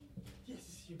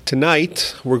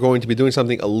Tonight, we're going to be doing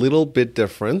something a little bit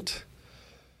different,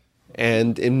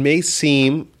 and it may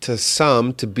seem to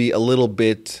some to be a little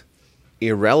bit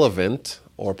irrelevant,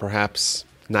 or perhaps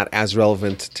not as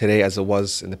relevant today as it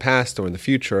was in the past or in the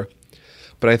future.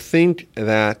 But I think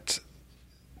that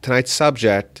tonight's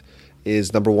subject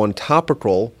is, number one,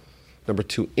 topical, number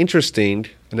two, interesting,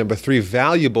 and number three,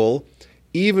 valuable,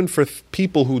 even for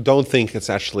people who don't think it's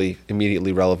actually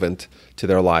immediately relevant to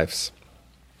their lives.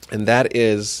 And that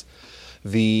is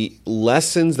the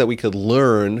lessons that we could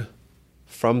learn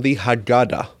from the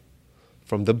Haggadah,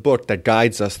 from the book that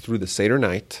guides us through the Seder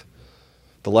night,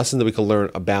 the lessons that we could learn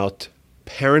about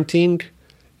parenting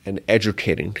and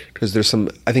educating. Because there's some,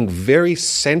 I think, very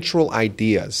central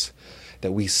ideas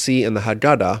that we see in the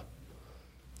Haggadah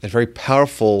and very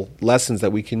powerful lessons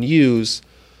that we can use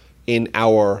in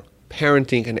our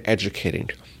parenting and educating.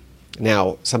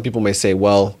 Now, some people may say,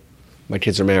 well, my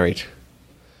kids are married,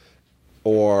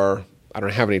 or I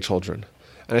don't have any children.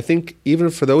 And I think even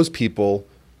for those people,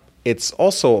 it's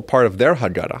also a part of their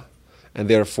Haggadah, and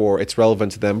therefore it's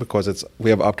relevant to them because we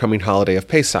have an upcoming holiday of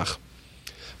Pesach.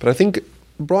 But I think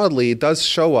broadly it does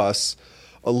show us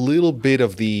a little bit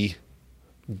of the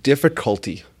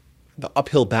difficulty, the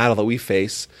uphill battle that we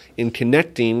face in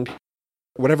connecting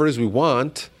whatever it is we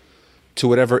want to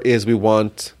whatever it is we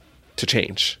want to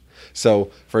change.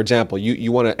 So, for example,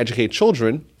 you want to educate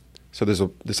children, so there's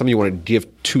something you want to give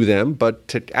to them, but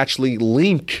to actually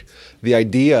link the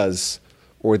ideas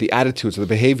or the attitudes or the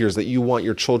behaviors that you want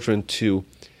your children to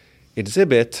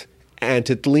exhibit, and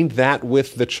to link that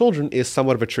with the children is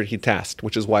somewhat of a tricky task,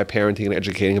 which is why parenting and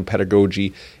educating and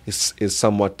pedagogy is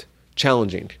somewhat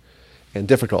challenging and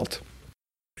difficult.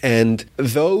 And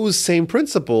those same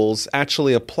principles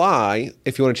actually apply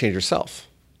if you want to change yourself.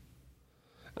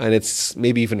 And it's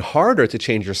maybe even harder to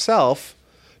change yourself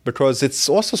because it's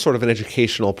also sort of an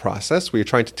educational process where you're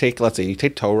trying to take, let's say you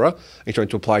take Torah, and you're trying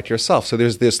to apply it to yourself. So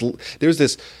there's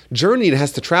this journey that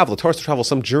has to travel. The Torah has to travel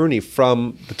some journey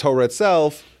from the Torah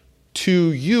itself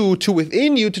to you, to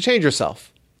within you, to change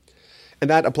yourself. And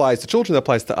that applies to children, that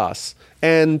applies to us.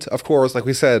 And of course, like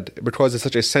we said, because it's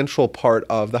such a central part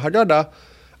of the Haggadah,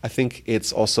 I think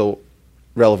it's also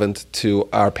relevant to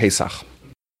our Pesach.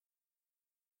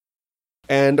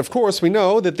 And of course, we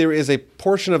know that there is a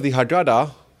portion of the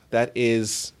Haggadah that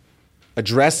is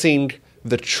addressing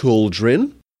the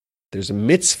children. There's a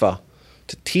mitzvah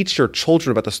to teach your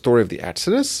children about the story of the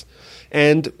Exodus.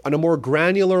 And on a more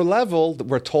granular level,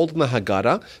 we're told in the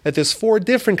Haggadah that there's 4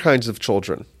 different kinds of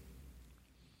children.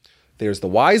 There's the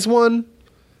wise one,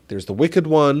 there's the wicked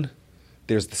one,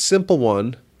 there's the simple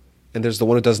one, and there's the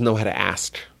one who doesn't know how to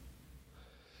ask.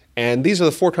 And these are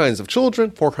the 4 kinds of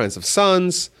children, 4 kinds of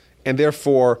sons, and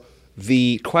therefore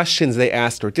the questions they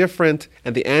ask are different,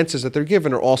 and the answers that they're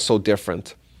given are also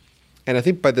different. And I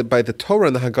think by the Torah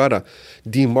and the Haggadah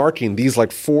demarking these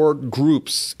 4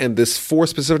 groups and this 4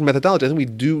 specific methodology, I think we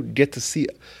do get to see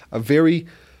a very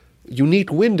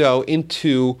unique window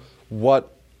into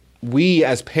what we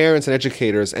as parents and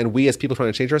educators, and we as people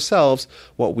trying to change ourselves,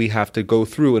 what we have to go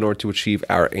through in order to achieve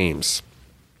our aims.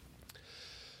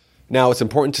 Now, it's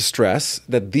important to stress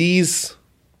that these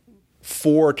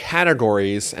 4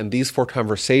 categories and these 4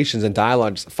 conversations and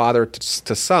dialogues, father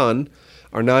to son,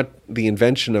 are not the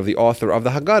invention of the author of the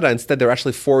Haggadah. Instead, they're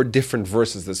actually 4 different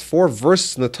verses. There's 4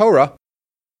 verses in the Torah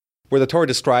where the Torah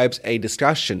describes a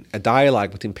discussion, a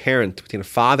dialogue between a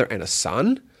father and a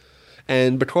son.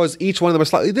 And because each one of them are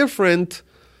slightly different,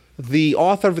 the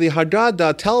author of the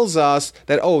Haggadah tells us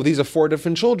that, these are 4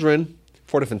 different children,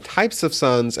 4 different types of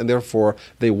sons, and therefore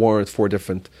they warrant 4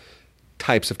 different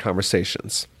types of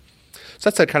conversations. So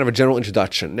that's a kind of a general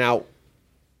introduction. Now,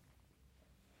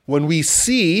 when we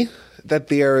see that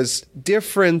there's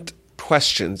different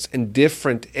questions and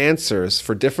different answers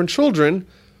for different children,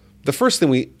 the first thing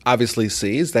we obviously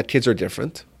see is that kids are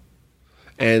different.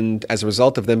 And as a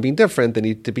result of them being different, they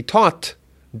need to be taught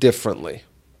differently.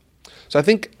 So I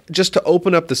think just to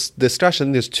open up this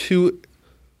discussion, there's 2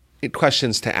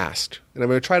 questions to ask. And I'm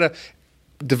going to try to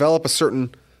develop a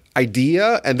certain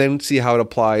idea and then see how it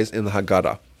applies in the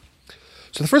Haggadah.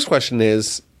 So the first question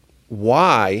is,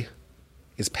 why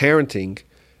is parenting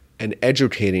and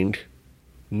educating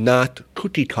not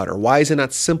cookie cutter? Why is it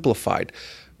not simplified?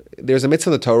 There's a mitzvah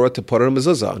in the Torah to put on a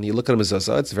mezuzah, and you look at a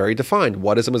mezuzah, it's very defined.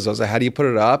 What is a mezuzah? How do you put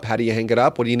it up? How do you hang it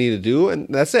up? What do you need to do? And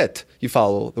that's it. You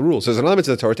follow the rules. There's another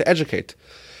mitzvah in the Torah to educate.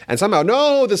 And somehow,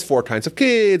 no, there's 4 kinds of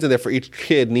kids, and therefore each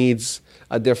kid needs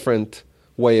a different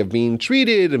way of being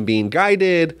treated and being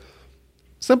guided.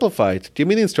 Simplify it. Give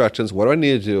me the instructions. What do I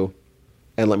need to do?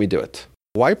 And let me do it.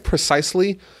 Why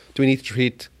precisely do we need to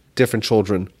treat different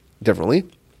children differently?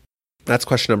 That's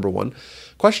question number one.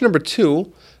 Question number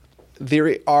two,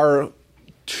 there are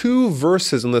two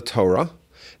verses in the Torah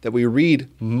that we read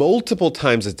multiple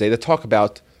times a day that talk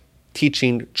about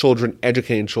teaching children,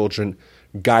 educating children,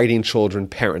 guiding children,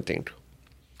 parenting.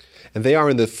 And they are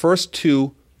in the first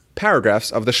two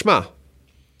paragraphs of the Shema.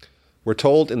 We're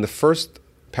told in the first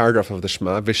paragraph of the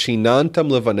Shema, V'shinantam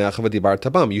levanecha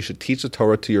v'dibarta bam. You should teach the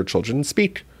Torah to your children and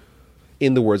speak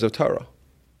in the words of Torah.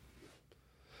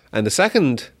 And the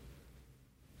second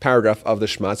paragraph of the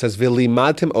Shema says,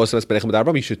 V'limadtim osam es benechem v'dar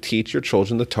bam. You should teach your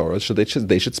children the Torah, so they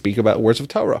should speak about words of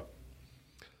Torah.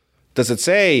 Does it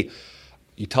say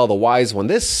you tell the wise one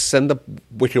this and the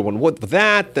wicked one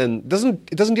that? Then it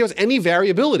doesn't give us any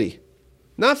variability.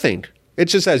 Nothing. It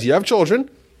just says you have children,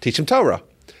 teach them Torah.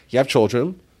 You have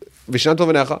children, it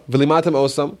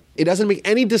doesn't make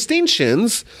any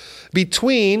distinctions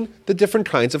between the different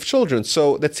kinds of children.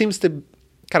 So that seems to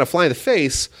kind of fly in the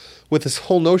face with this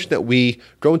whole notion that we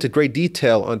go into great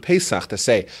detail on Pesach to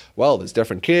say, well, there's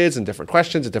different kids and different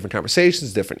questions and different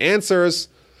conversations, different answers.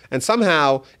 And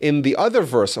somehow in the other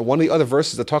verse, or one of the other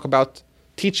verses that talk about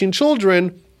teaching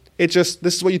children, this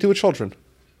is what you do with children.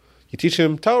 You teach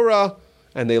them Torah,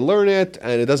 and they learn it,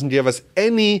 and it doesn't give us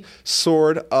any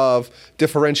sort of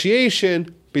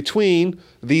differentiation between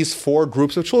these four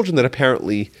groups of children that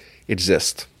apparently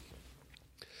exist.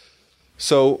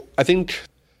 So I think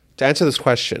to answer this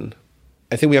question,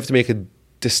 I think we have to make a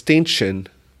distinction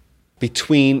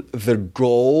between the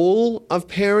goal of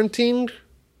parenting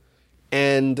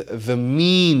and the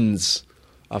means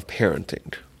of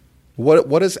parenting.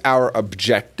 What is our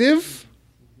objective?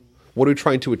 What are we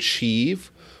trying to achieve?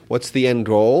 What's the end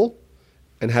goal?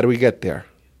 And how do we get there?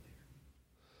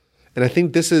 And I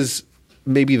think this is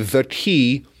maybe the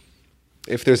key.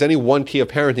 If there's any one key of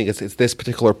parenting, it's this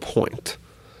particular point.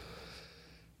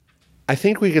 I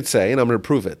think we could say, and I'm going to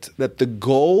prove it, that the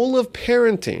goal of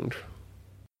parenting,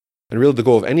 and really the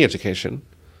goal of any education,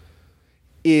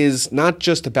 is not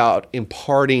just about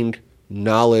imparting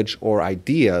knowledge or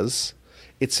ideas.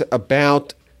 It's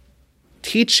about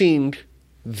teaching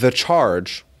the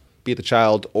charge, be it the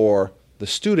child or the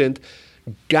student,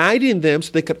 guiding them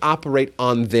so they could operate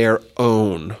on their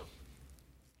own.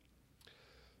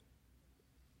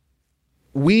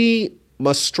 We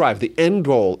must strive. The end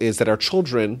goal is that our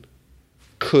children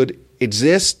could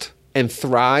exist and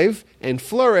thrive and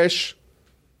flourish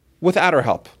without our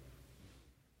help.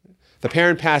 The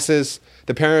parent passes,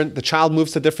 the child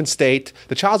moves to a different state,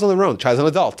 the child's on their own, the child's an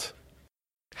adult.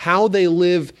 How they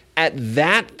live at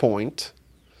that point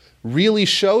really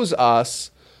shows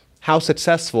us how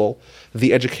successful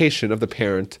the education of the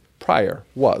parent prior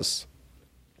was.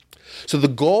 So the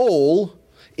goal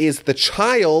is the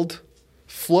child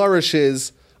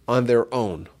flourishes on their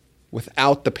own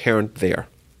without the parent there.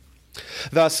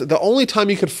 Thus, the only time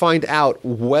you could find out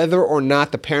whether or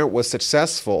not the parent was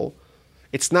successful,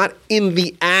 it's not in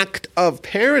the act of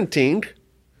parenting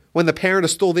when the parent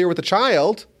is still there with the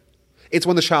child. It's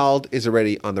when the child is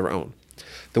already on their own.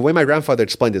 The way my grandfather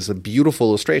explained this is a beautiful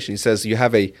illustration. He says you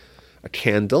have a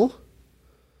candle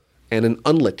and an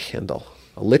unlit candle.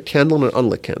 A lit candle and an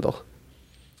unlit candle.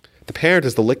 The parent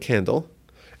is the lit candle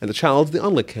and the child is the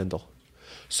unlit candle.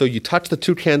 So you touch the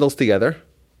two candles together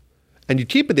and you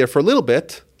keep it there for a little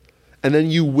bit and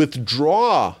then you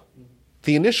withdraw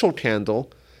the initial candle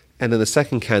and then the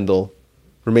second candle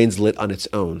remains lit on its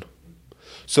own.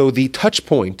 So the touch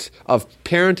point of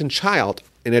parent and child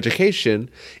in education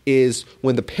is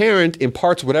when the parent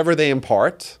imparts whatever they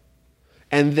impart,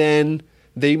 and then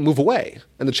they move away,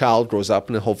 and the child grows up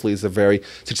and hopefully is a very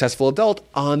successful adult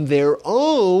on their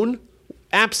own,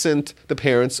 absent the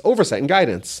parent's oversight and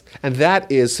guidance. And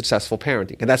that is successful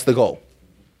parenting, and that's the goal.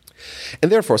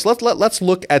 And therefore, so let's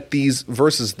look at these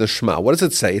verses in the Shema. What does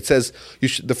it say? It says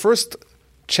the first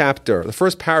chapter, the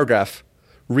first paragraph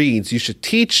reads, you should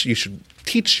teach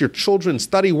your children,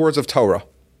 study words of Torah.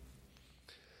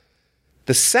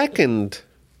 The second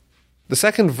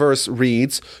verse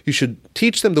reads, you should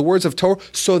teach them the words of Torah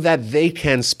so that they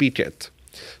can speak it.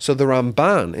 So the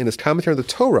Ramban, in his commentary on the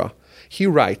Torah, he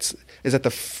writes, is that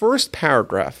the first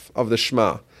paragraph of the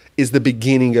Shema is the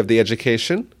beginning of the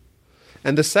education,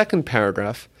 and the second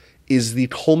paragraph is the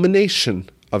culmination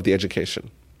of the education.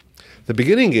 The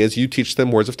beginning is you teach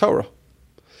them words of Torah.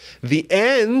 The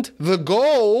end, the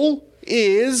goal,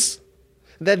 is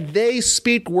that they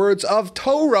speak words of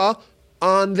Torah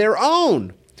on their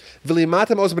own. That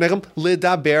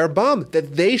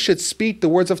they should speak the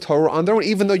words of Torah on their own,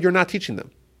 even though you're not teaching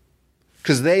them.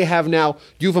 Because they have now,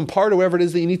 you've imparted whatever it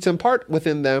is that you need to impart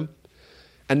within them,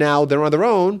 and now they're on their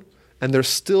own, and they're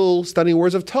still studying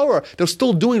words of Torah. They're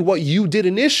still doing what you did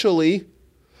initially,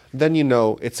 then you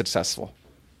know it's successful.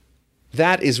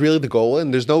 That is really the goal,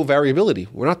 and there's no variability.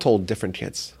 We're not told different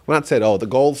kids. We're not said, the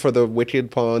goal for the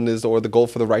wicked one is, or the goal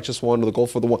for the righteous one, or the goal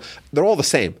for the one. They're all the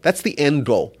same. That's the end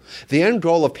goal. The end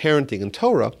goal of parenting in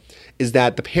Torah is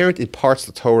that the parent imparts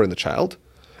the Torah in the child,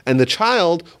 and the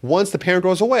child, once the parent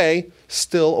goes away,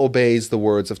 still obeys the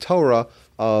words of Torah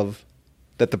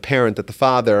that the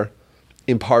father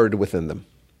imparted within them.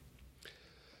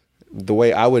 The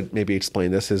way I would maybe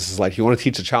explain this is like, you want to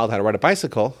teach a child how to ride a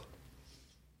bicycle,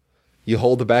 you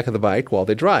hold the back of the bike while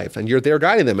they drive, and you're there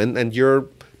guiding them, and you're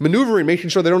maneuvering,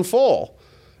 making sure they don't fall,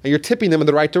 and you're tipping them in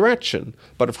the right direction.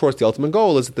 But of course, the ultimate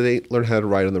goal is that they learn how to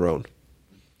ride on their own.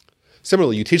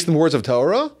 Similarly, you teach them words of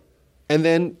Torah, and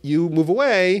then you move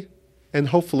away, and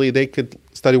hopefully they could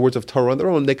study words of Torah on their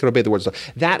own, they could obey the words of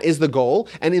Torah. That is the goal.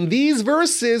 And in these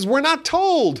verses, we're not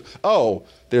told,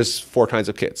 there's 4 kinds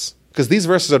of kids. Because these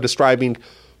verses are describing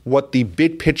what the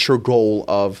big picture goal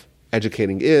of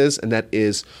educating is, and that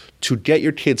is to get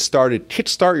your kids started,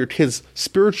 kickstart your kids'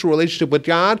 spiritual relationship with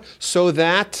God, so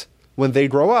that when they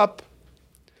grow up,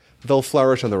 they'll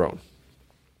flourish on their own.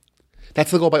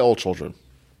 That's the goal by all children.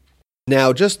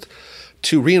 Now, just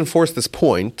to reinforce this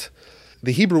point,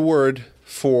 the Hebrew word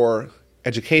for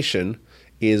education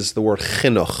is the word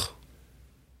chinuch.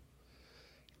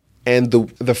 And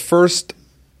the first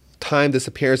time this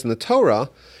appears in the Torah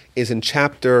is in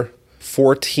chapter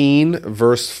 14,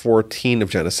 verse 14 of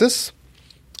Genesis.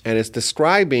 And it's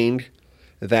describing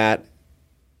that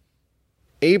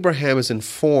Abraham is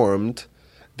informed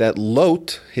that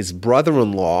Lot, his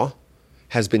brother-in-law,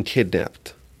 has been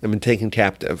kidnapped and been taken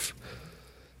captive.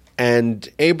 And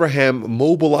Abraham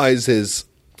mobilizes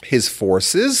his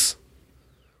forces,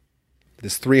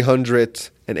 there's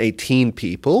 318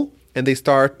 people, and they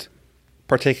start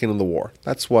partaking in the war.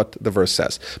 That's what the verse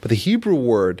says. But the Hebrew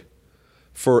word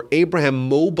for Abraham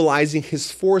mobilizing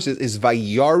his forces is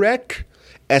vayarek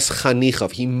es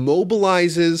chanichav. He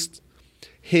mobilizes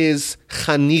his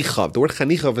chanichav. The word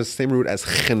chanichav is the same root as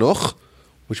chinuch,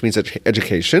 which means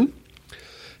education.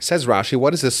 Says Rashi, what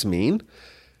does this mean?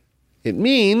 It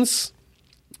means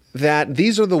that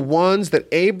these are the ones that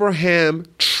Abraham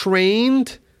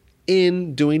trained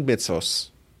in doing mitzvos.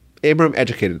 Abraham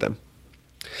educated them.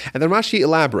 And then Rashi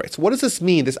elaborates. What does this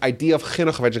mean, this idea of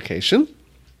chinuch, of education?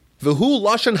 V'hu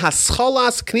lashon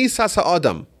hascholas knisas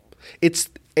ha'adam. It's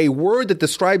a word that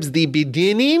describes the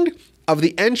beginning of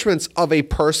the entrance of a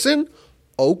person,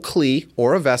 o kli,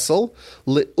 or a vessel,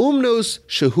 le'umnos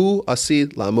shehu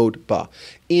asid lamod ba,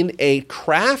 in a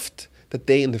craft that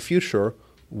they in the future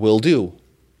will do.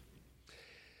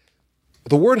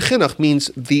 The word chinuch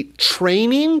means the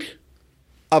training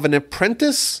of an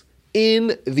apprentice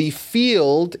in the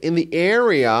field, in the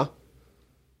area,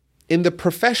 in the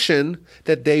profession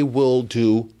that they will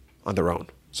do on their own.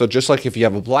 So just like if you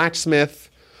have a blacksmith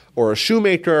or a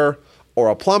shoemaker or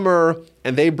a plumber,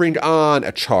 and they bring on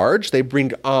a charge, they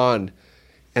bring on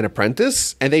an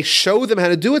apprentice, and they show them how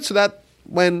to do it so that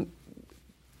when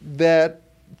that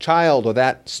child or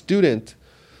that student,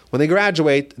 when they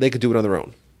graduate, they could do it on their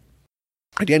own.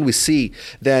 Again, we see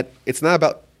that it's not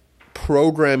about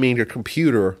programming your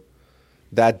computer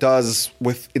that does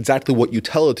with exactly what you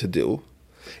tell it to do.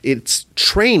 It's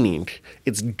training,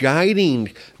 it's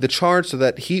guiding the charge so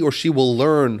that he or she will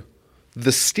learn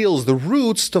the skills, the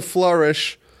roots to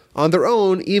flourish on their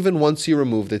own, even once you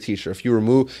remove the teacher. If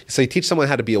you teach someone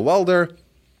how to be a welder,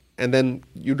 and then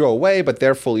you go away, but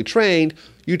they're fully trained,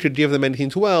 you could give them anything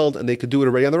to weld, and they could do it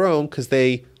already on their own because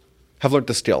they have learned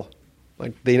the skill.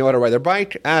 Like they know how to ride their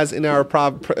bike, as in our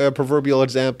proverbial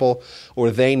example,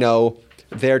 or they know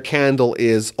their candle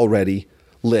is already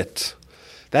lit.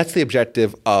 That's the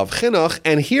objective of chinuch,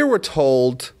 and here we're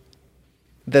told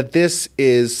that this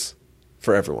is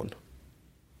for everyone.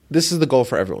 This is the goal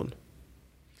for everyone.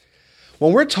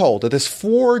 When we're told that there's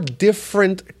 4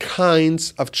 different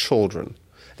kinds of children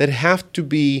that have to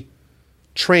be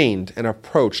trained and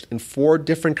approached in 4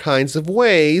 different kinds of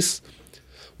ways,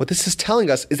 what this is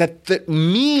telling us is that the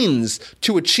means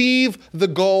to achieve the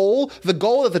goal that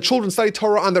the children study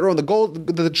Torah on their own, the goal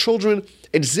that the children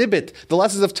exhibit the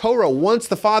lessons of Torah once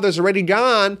the father's already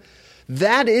gone,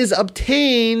 that is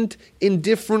obtained in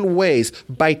different ways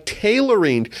by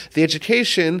tailoring the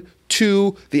education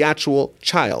to the actual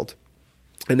child.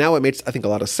 And now it makes, I think, a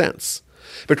lot of sense.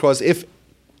 Because if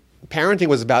parenting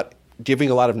was about giving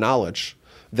a lot of knowledge,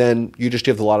 then you just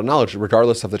give a lot of knowledge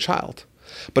regardless of the child.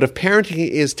 But if parenting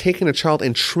is taking a child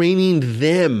and training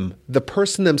them, the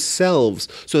person themselves,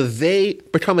 so they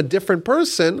become a different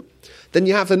person, then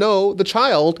you have to know the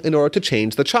child in order to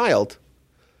change the child.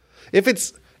 If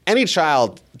it's any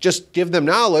child, just give them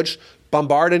knowledge,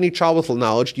 bombard any child with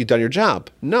knowledge, you've done your job.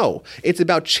 No, it's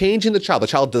about changing the child. The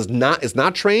child is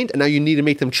not trained, and now you need to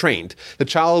make them trained. The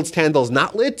child's candle is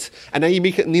not lit, and now you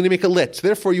need to make it lit.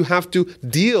 Therefore, you have to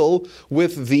deal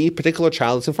with the particular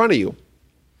child that's in front of you.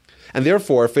 And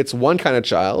therefore, if it's one kind of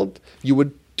child, you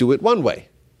would do it one way.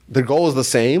 The goal is the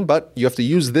same, but you have to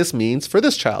use this means for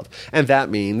this child, and that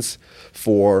means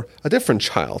for a different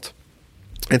child.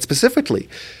 And specifically,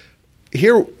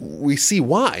 here we see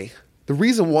why. The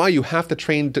reason why you have to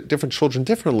train different children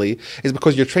differently is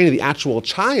because you're training the actual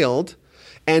child,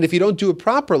 and if you don't do it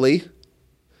properly,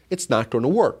 it's not going to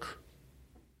work.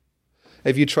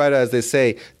 If you try to, as they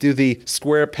say, do the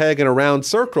square peg in a round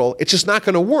circle, it's just not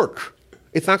going to work.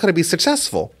 It's not going to be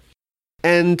successful.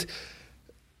 And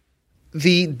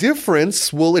the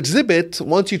difference will exhibit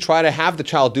once you try to have the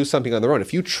child do something on their own.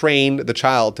 If you train the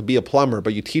child to be a plumber,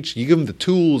 but you give them the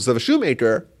tools of a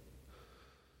shoemaker,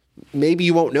 maybe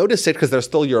you won't notice it because they're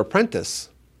still your apprentice.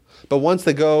 But once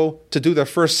they go to do their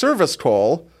first service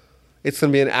call, it's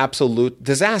going to be an absolute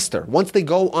disaster. Once they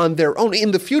go on their own,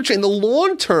 in the future, in the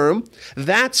long term,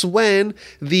 that's when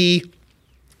the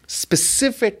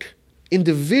specific,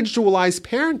 individualized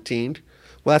parenting,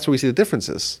 well, that's where we see the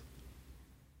differences.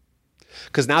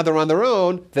 Because now they're on their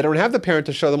own, they don't have the parent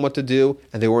to show them what to do,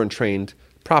 and they weren't trained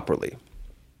properly.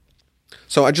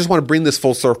 So I just want to bring this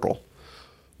full circle.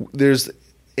 There's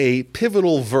a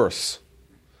pivotal verse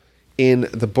in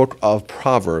the book of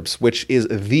Proverbs, which is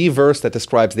the verse that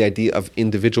describes the idea of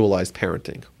individualized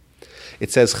parenting.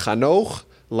 It says, Chanoch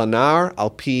lanar al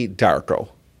pi darko,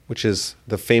 which is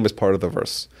the famous part of the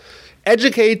verse.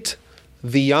 Educate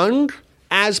the young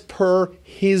as per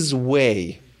his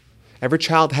way. Every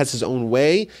child has his own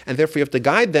way, and therefore you have to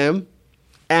guide them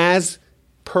as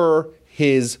per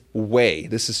his way.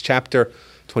 This is chapter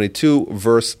 22,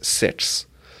 verse 6.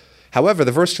 However,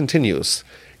 the verse continues,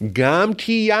 Gam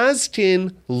ki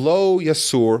yazkin lo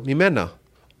yasur mimena.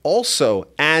 Also,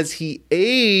 as he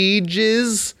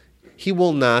ages, he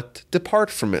will not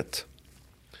depart from it.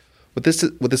 What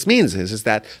this means is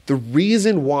that the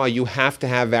reason why you have to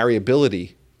have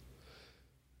variability,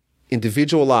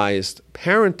 individualized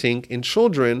parenting in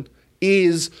children,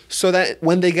 is so that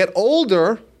when they get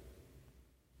older,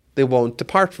 they won't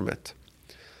depart from it.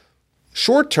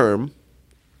 Short term,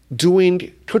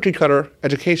 doing cookie cutter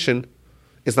education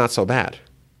is not so bad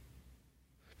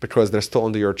because they're still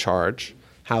under your charge.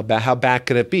 How bad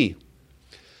could it be?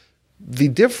 The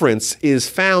difference is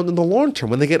found in the long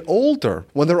term, when they get older,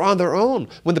 when they're on their own,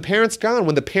 when the parent's gone,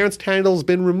 when the parent's handle's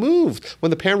been removed, when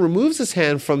the parent removes his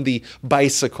hand from the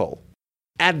bicycle.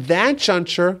 At that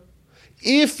juncture,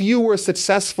 if you were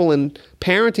successful in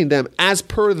parenting them as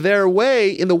per their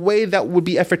way, in the way that would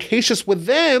be efficacious with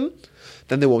them,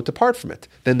 then they won't depart from it.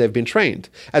 Then they've been trained.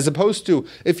 As opposed to,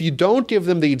 if you don't give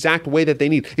them the exact way that they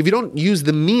need, if you don't use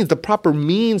the proper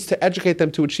means to educate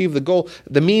them to achieve the goal,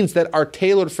 the means that are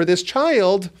tailored for this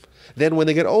child, then when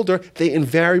they get older, they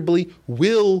invariably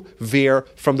will veer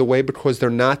from the way because they're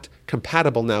not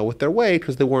compatible now with their way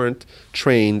because they weren't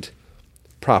trained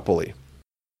properly.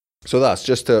 So thus,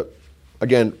 just to,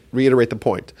 again, reiterate the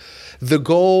point, the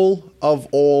goal of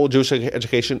all Jewish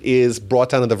education is brought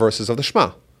down in the verses of the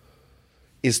Shema,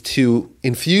 is to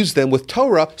infuse them with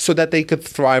Torah so that they could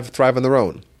thrive on their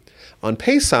own. On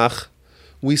Pesach,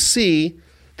 we see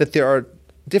that there are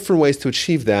different ways to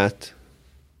achieve that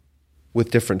with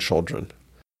different children.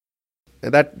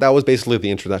 And that was basically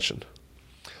the introduction.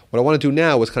 What I want to do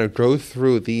now is kind of go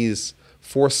through these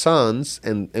 4 sons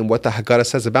and what the Haggadah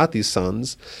says about these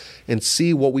sons and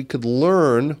see what we could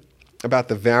learn about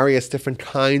the various different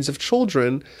kinds of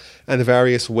children and the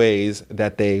various ways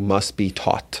that they must be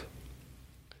taught.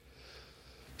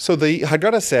 So the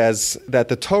Haggadah says that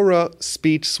the Torah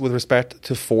speaks with respect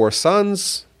to 4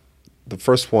 sons. The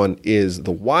first one is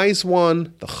the wise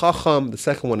one, the Chacham. The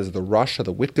second one is the Rasha,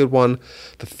 the wicked one.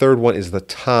 The third one is the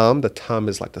Tam. The Tam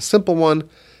is like the simple one.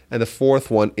 And the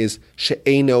fourth one is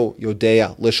She'eno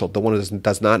Yodea Lishol, the one who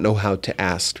does not know how to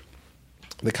ask.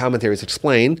 The commentaries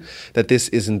explain that this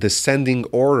is in descending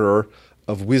order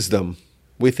of wisdom.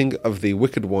 We think of the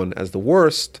wicked one as the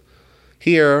worst.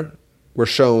 Here, we're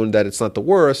shown that it's not the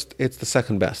worst, it's the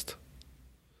second best.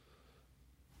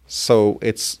 So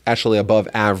it's actually above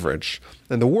average.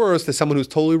 And the worst is someone who's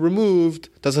totally removed,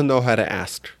 doesn't know how to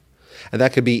ask. And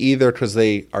that could be either because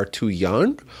they are too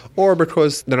young or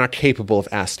because they're not capable of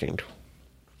asking.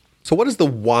 So what does the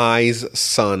wise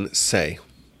son say?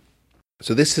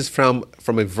 So this is from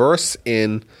a verse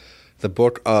in the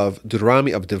book of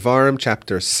Deuteronomy of Devarim,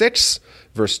 chapter 6,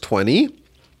 verse 20.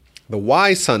 The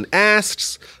wise son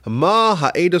asks,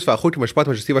 what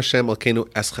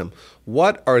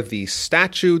are the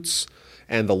statutes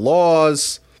and the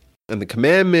laws and the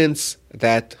commandments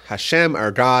that Hashem,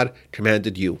 our God,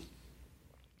 commanded you?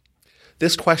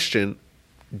 This question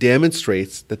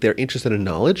demonstrates that they're interested in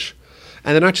knowledge,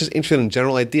 and they're not just interested in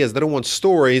general ideas. They don't want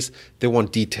stories, they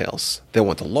want details. They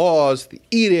want the laws, the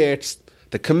edicts,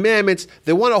 the commandments.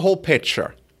 They want a whole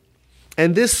picture.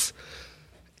 And this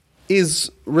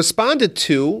is responded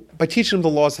to by teaching them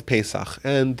the laws of Pesach.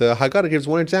 And the Haggadah gives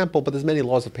one example, but there's many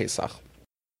laws of Pesach.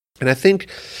 And I think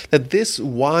that this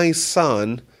wise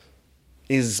son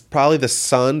is probably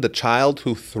the child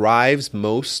who thrives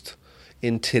most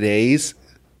in today's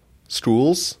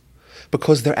schools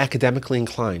because they're academically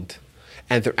inclined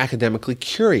and they're academically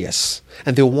curious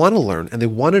and they want to learn and they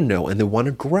want to know and they want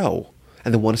to grow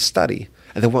and they want to study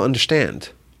and they want to understand.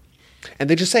 And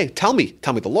they just say, tell me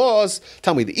the laws,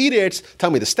 tell me the edicts, tell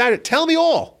me the standard, tell me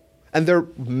all. And their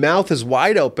mouth is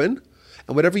wide open,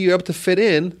 and whatever you're able to fit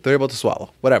in, they're able to swallow,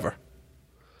 whatever.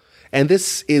 And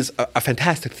this is a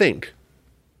fantastic thing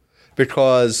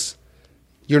because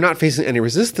you're not facing any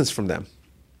resistance from them.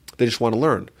 They just want to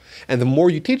learn. And the more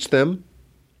you teach them,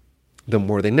 the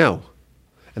more they know.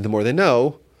 And the more they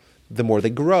know, the more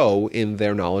they grow in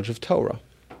their knowledge of Torah.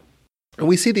 And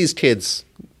we see these kids.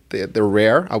 They're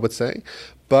rare, I would say,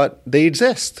 but they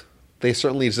exist. They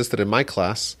certainly existed in my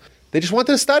class. They just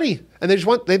wanted to study, and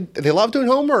they love doing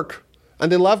homework, and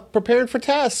they love preparing for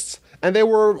tests, and they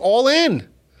were all in.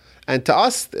 And to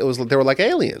us, they were like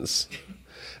aliens.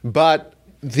 But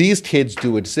these kids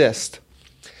do exist,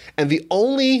 and the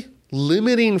only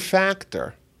limiting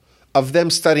factor of them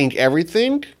studying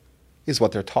everything is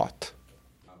what they're taught.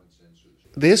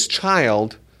 This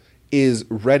child is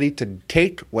ready to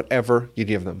take whatever you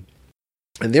give them.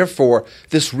 And therefore,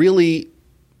 this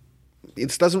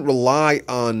doesn't rely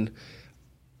on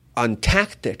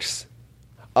tactics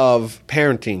of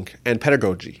parenting and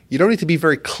pedagogy. You don't need to be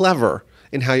very clever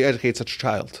in how you educate such a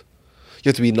child. You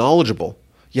have to be knowledgeable.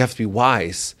 You have to be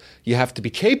wise. You have to be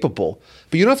capable.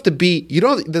 But you don't have to be,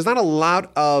 there's not a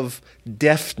lot of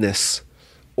deftness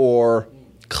or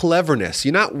cleverness.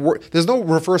 There's no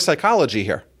reverse psychology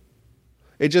here.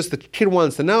 It's just the kid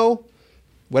wants to know.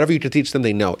 Whatever you can teach them,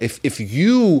 they know. If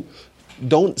you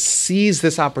don't seize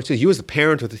this opportunity, you as the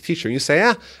parent or the teacher, you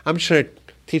say, I'm just going to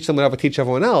teach them what I teach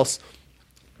everyone else,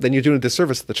 then you're doing a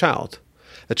disservice to the child.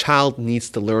 The child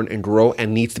needs to learn and grow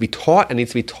and needs to be taught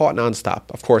nonstop.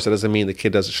 Of course, it doesn't mean the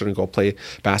kid shouldn't go play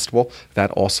basketball.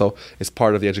 That also is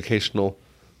part of the educational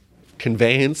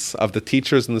conveyance of the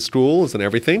teachers in the schools and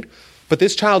everything. But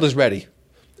this child is ready.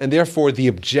 And therefore, the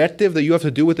objective that you have to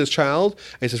do with this child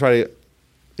is to try to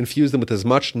infuse them with as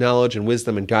much knowledge and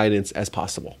wisdom and guidance as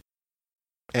possible.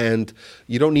 And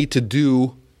you don't need to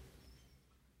do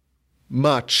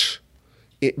much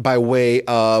by way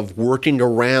of working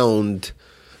around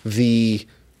the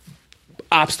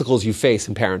obstacles you face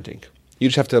in parenting. You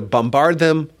just have to bombard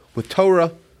them with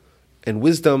Torah and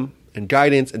wisdom and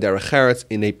guidance and derech eretz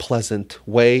in a pleasant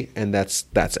way, and that's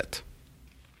it.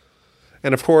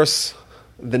 And of course,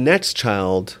 the next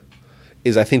child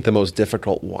is, I think, the most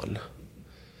difficult one.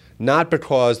 Not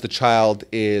because the child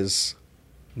is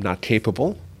not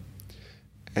capable,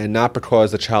 and not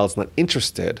because the child's not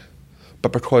interested,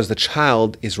 but because the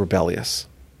child is rebellious.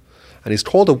 And he's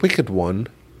called a wicked one,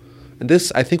 and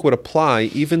this, I think, would apply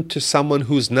even to someone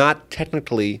who's not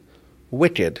technically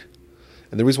wicked.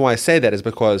 And the reason why I say that is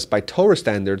because by Torah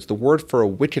standards, the word for a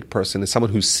wicked person is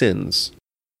someone who sins.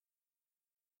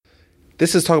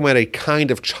 This is talking about a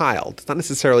kind of child. It's not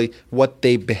necessarily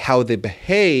how they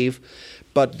behave,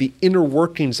 but the inner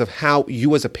workings of how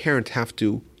you as a parent have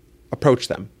to approach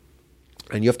them.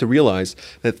 And you have to realize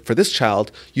that for this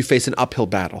child, you face an uphill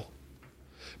battle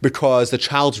because the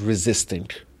child's resisting.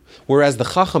 Whereas the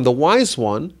Chacham, the wise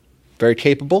one, very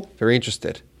capable, very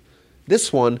interested.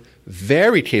 This one,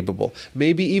 very capable,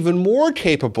 maybe even more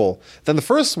capable than the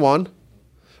first one,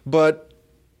 but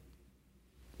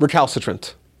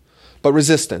recalcitrant, but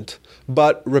resistant,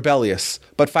 but rebellious,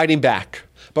 but fighting back,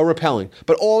 but repelling,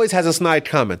 but always has a snide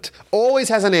comment, always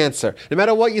has an answer. No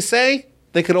matter what you say,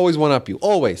 they could always one-up you,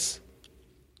 always.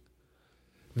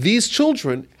 These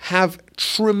children have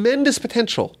tremendous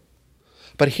potential.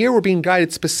 But here we're being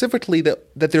guided specifically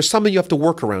that there's something you have to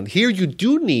work around. Here you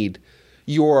do need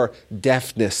your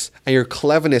deftness and your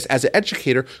cleverness as an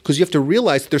educator because you have to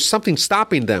realize that there's something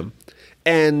stopping them.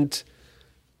 And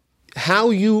how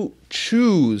you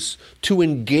choose to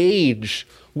engage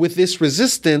with this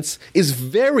resistance is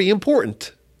very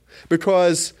important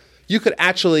because you could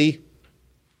actually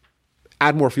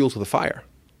add more fuel to the fire.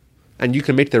 And you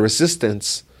can make the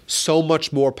resistance so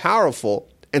much more powerful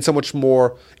and so much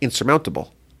more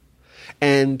insurmountable.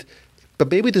 But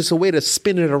maybe there's a way to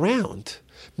spin it around.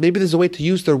 maybe there's a way to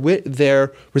use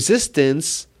their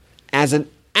resistance as an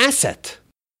asset.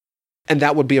 And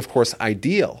that would be, of course,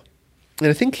 ideal. And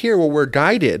I think here where we're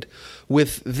guided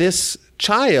with this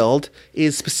child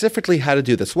is specifically how to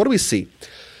do this. What do we see?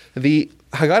 The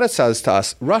Haggadah says to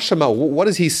us, Rashama, what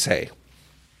does he say?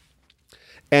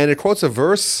 And it quotes a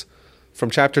verse from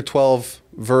chapter 12,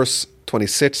 verse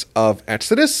 26 of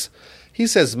Exodus. He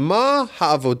says, Ma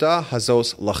ha'avodah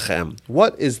hazos lachem.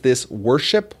 What is this work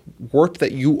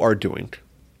that you are doing?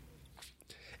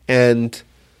 And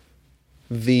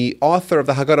the author of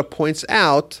the Haggadah points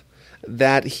out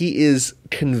that he is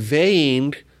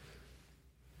conveying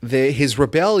his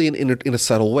rebellion in a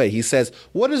subtle way. He says,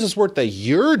 what is this work that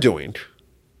you're doing?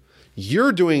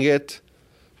 You're doing it,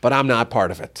 but I'm not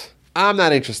part of it. I'm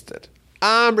not interested.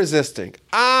 I'm resisting.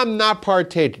 I'm not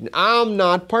partaking. I'm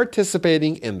not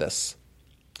participating in this.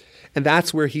 And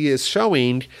that's where he is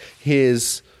showing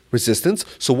his resistance.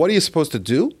 So what are you supposed to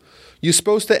do? You're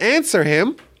supposed to answer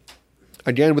him.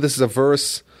 Again, this is a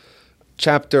verse,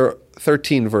 chapter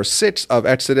 13, verse 6 of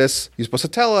Exodus. You're supposed to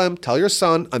tell your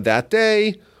son, on that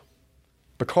day,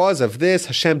 because of this,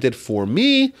 Hashem did for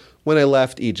me when I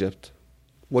left Egypt.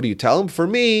 What do you tell him? For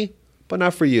me, but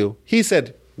not for you. He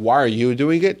said, why are you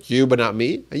doing it? You, but not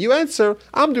me. And you answer,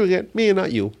 I'm doing it, me and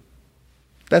not you.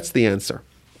 That's the answer.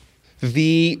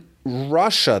 The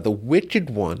Rasha, the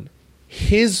wicked one,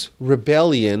 his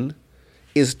rebellion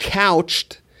is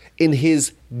couched in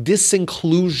his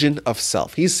disinclusion of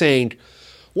self. He's saying,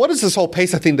 what is this whole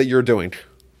Pesach thing that you're doing?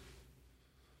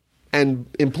 And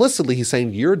implicitly he's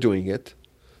saying, you're doing it,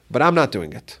 but I'm not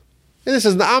doing it. And this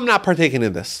is, I'm not partaking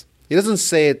in this. He doesn't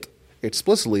say it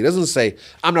explicitly. He doesn't say,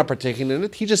 I'm not partaking in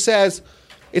it. He just says,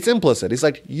 it's implicit. He's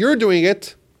like, you're doing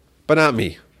it, but not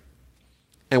me.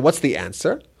 And what's the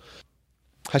answer?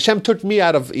 Hashem took me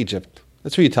out of Egypt.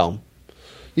 That's what you tell him.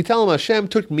 You tell him, Hashem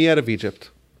took me out of Egypt.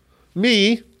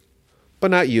 Me,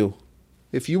 but not you.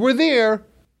 If you were there,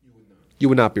 you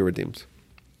would not be redeemed.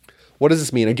 What does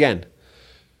this mean? Again,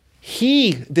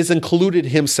 he disincluded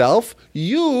himself.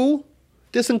 You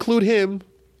disinclude him.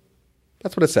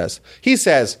 That's what it says. He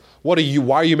says, why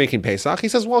are you making Pesach? He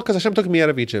says, well, because Hashem took me out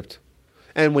of Egypt.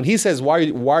 And when he says, why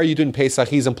are you doing Pesach?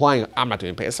 He's implying, I'm not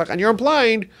doing Pesach. And you're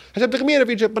implying, Hashem took me out of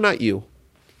Egypt, but not you.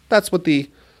 That's what the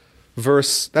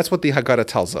Haggadah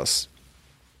tells us.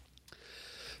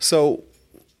 So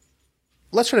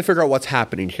let's try to figure out what's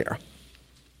happening here.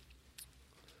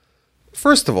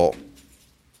 First of all,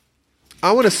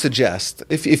 I want to suggest,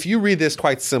 if you read this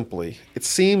quite simply, it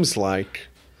seems like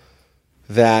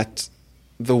that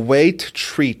the way to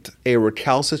treat a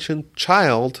recalcitrant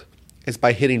child is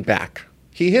by hitting back.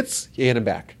 He hits, you hit him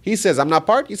back. He says, I'm not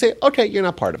part, you say, okay, you're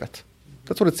not part of it.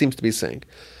 That's what it seems to be saying.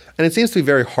 And it seems to be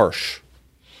very harsh.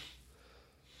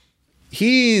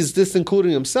 He's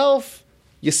disincluding himself,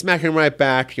 you smack him right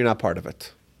back, you're not part of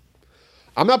it.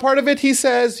 I'm not part of it, he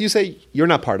says, you say, you're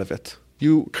not part of it.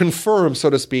 You confirm, so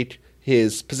to speak,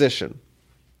 his position.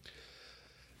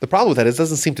 The problem with that is it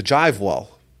doesn't seem to jive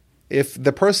well. If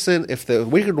the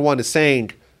wicked one is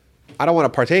saying, I don't want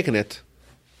to partake in it,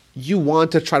 you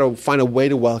want to try to find a way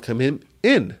to welcome him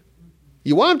in.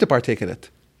 You want him to partake in it.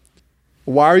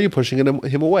 Why are you pushing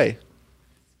him away?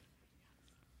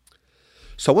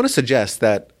 So I want to suggest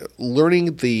that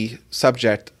learning the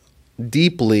subject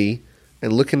deeply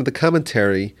and looking at the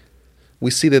commentary,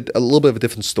 we see that a little bit of a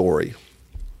different story.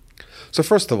 So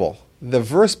first of all, the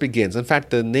verse begins. In fact,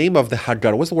 the name of the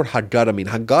Haggadah, what's the word Haggadah mean?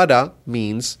 Haggadah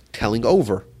means telling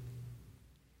over.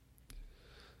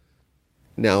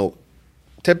 Now,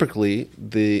 typically,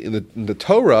 in the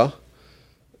Torah,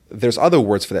 there's other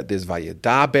words for that. There's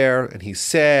Vayedaber, and he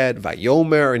said,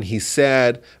 Vayomer, and he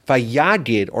said.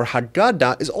 Vayagid, or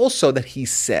Haggadah, is also that he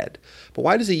said. But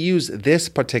why does he use this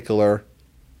particular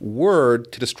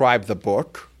word to describe the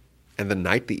book and the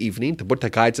night, the evening, the book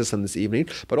that guides us on this evening,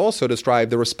 but also describe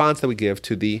the response that we give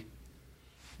to the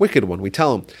wicked one? We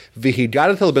tell him,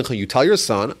 you tell your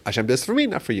son, Hashem did this for me,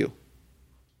 not for you.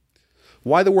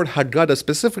 Why the word Haggadah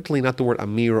specifically, not the word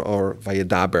Amir or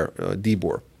Vayedaber,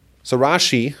 Dibur? So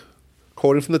Rashi,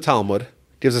 quoting from the Talmud,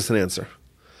 gives us an answer.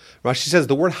 Rashi says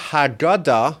the word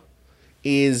Haggadah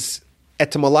is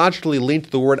etymologically linked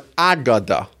to the word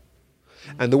Agadah.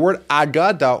 And the word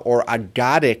Agadah or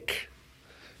Agadic,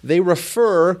 they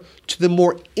refer to the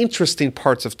more interesting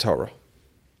parts of Torah.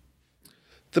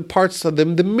 The parts of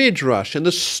them, the Midrash and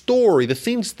the story, the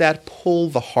things that pull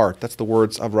the heart. That's the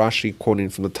words of Rashi quoting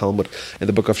from the Talmud in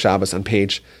the book of Shabbos on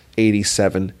page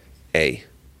 87a.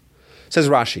 Says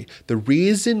Rashi, the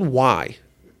reason why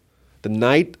the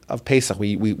night of Pesach,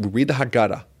 we read the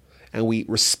Haggadah, and we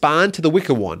respond to the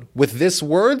wicked one with these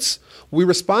words, we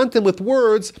respond to him with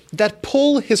words that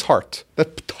pull his heart,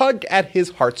 that tug at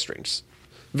his heartstrings.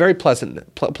 Very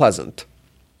pleasant.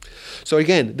 So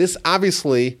again, this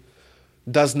obviously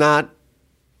does not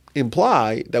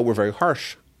imply that we're very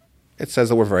harsh. It says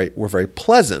that we're very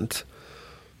pleasant.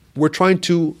 We're trying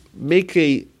to make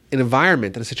an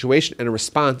environment and a situation and a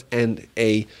response and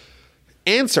a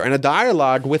answer and a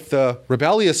dialogue with the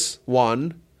rebellious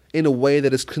one in a way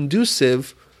that is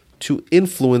conducive to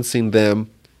influencing them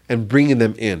and bringing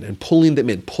them in and pulling them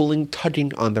in,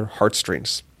 tugging on their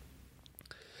heartstrings.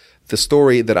 The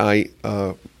story that I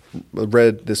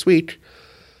read this week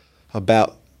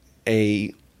about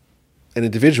an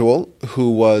individual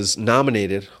who was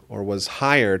nominated or was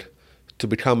hired to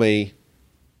become a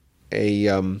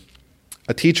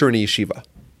teacher in a yeshiva.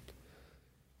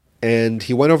 And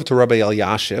he went over to Rabbi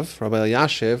Elyashiv. Rabbi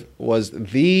Elyashiv was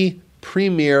the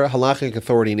premier halachic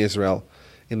authority in Israel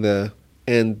in the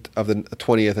end of the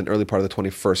 20th and early part of the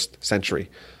 21st century.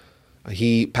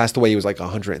 He passed away, he was like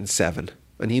 107.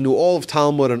 And he knew all of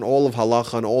Talmud and all of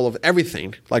halacha and all of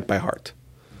everything, like by heart.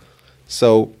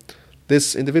 So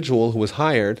this individual who was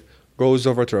hired goes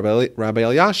over to Rabbi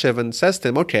Elyashiv and says to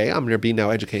him, okay, I'm going to be now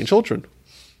educating children.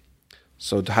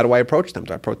 So how do I approach them?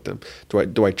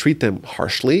 Do I treat them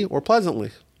harshly or pleasantly?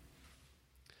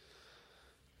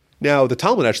 Now, the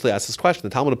Talmud actually asks this question. The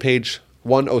Talmud on page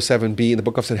 107b in the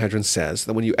book of Sanhedrin says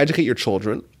that when you educate your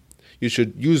children, you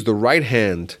should use the right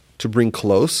hand to bring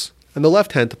close and the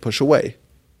left hand to push away.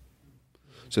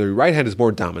 So the right hand is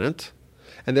more dominant,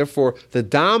 and therefore the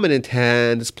dominant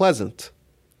hand is pleasant.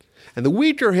 And the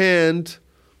weaker hand,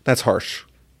 that's harsh.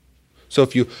 So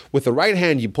if you, with the right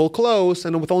hand, you pull close,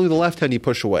 and with only the left hand, you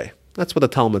push away. That's what the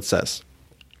Talmud says.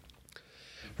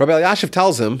 Rabbi Elyashiv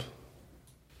tells him,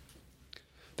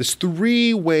 there's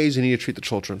 3 ways you need to treat the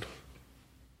children.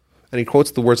 And he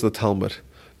quotes the words of the Talmud.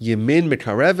 Yemin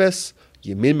mekareves,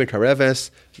 yemin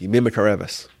mekareves, yemin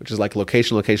mekareves, which is like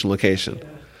location, location, location.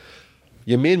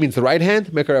 Yeah. Yemin means the right hand,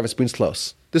 mekareves means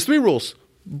close. There's 3 rules.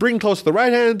 Bring close to the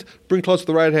right hand, bring close to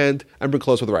the right hand, and bring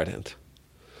close with the right hand.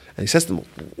 And he says to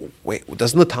them, wait,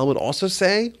 doesn't the Talmud also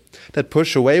say that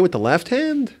push away with the left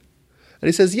hand? And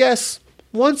he says, yes,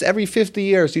 once every 50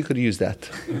 years you could use that.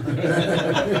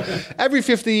 Every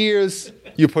 50 years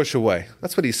you push away.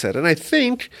 That's what he said. And I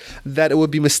think that it would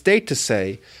be a mistake to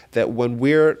say that when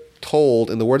we're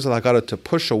told in the words of the Haggadah to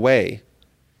push away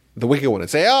the wicked one and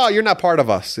say, oh, you're not part of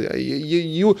us.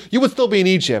 You would still be in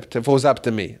Egypt if it was up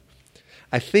to me.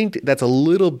 I think that's a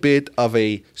little bit of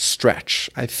a stretch.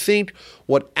 I think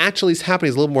what actually is happening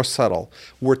is a little more subtle.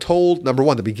 We're told, number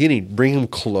one, the beginning, bring him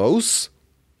close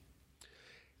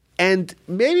and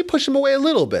maybe push him away a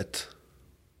little bit.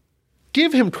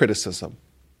 Give him criticism.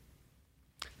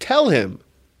 Tell him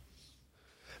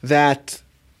that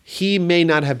he may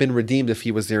not have been redeemed if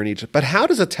he was there in Egypt. But how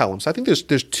does it tell him? So I think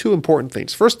there's 2 important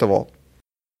things. First of all,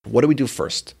 what do we do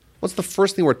first? What's the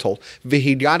first thing we're told?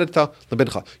 V'higadata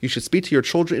lebincha. You should speak to your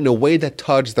children in a way that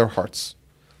tugs their hearts,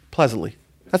 pleasantly.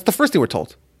 That's the first thing we're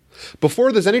told.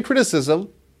 Before there's any criticism,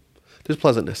 there's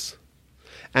pleasantness.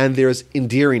 And there's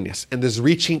endearingness, and there's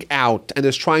reaching out, and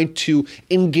there's trying to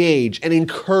engage and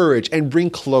encourage and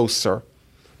bring closer.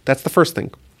 That's the first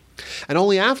thing. And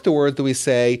only afterward do we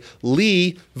say,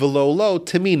 li v'lo lo,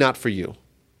 to me, not for you.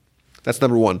 That's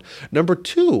number 1. Number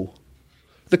 2,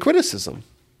 the criticism.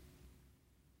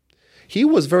 He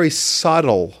was very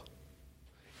subtle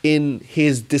in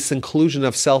his disinclusion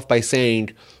of self by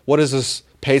saying, what is this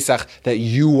Pesach that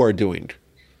you are doing?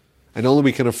 And only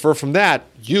we can infer from that,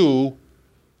 you,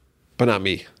 but not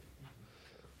me.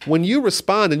 When you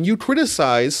respond and you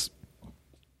criticize,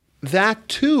 that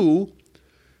too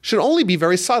should only be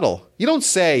very subtle. You don't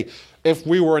say, if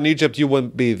we were in Egypt, you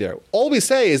wouldn't be there. All we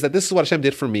say is that this is what Hashem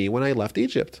did for me when I left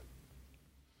Egypt.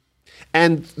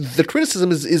 And the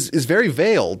criticism is very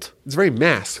veiled. It's very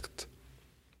masked.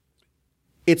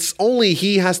 It's only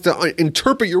he has to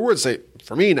interpret your words, say,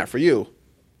 for me, not for you.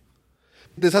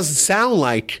 This doesn't sound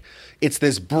like it's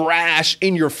this brash,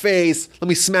 in your face, let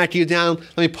me smack you down,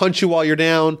 let me punch you while you're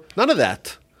down. None of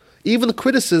that. Even the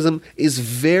criticism is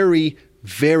very,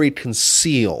 very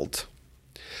concealed.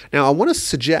 Now, I want to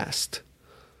suggest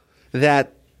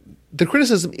that the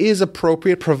criticism is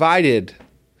appropriate provided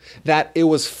that it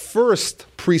was first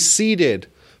preceded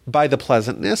by the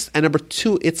pleasantness, and number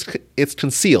 2, it's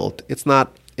concealed. It's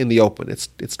not in the open.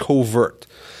 It's covert.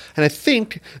 And I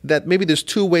think that maybe there's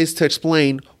 2 ways to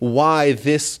explain why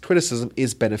this criticism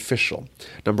is beneficial.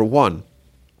 Number 1,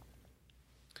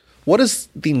 what is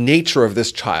the nature of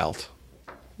this child?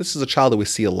 This is a child that we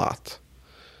see a lot.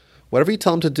 Whatever you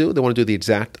tell them to do, they want to do the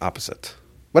exact opposite.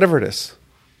 Whatever it is.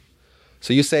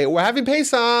 So you say, we're having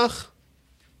Pesach.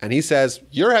 And he says,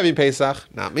 you're having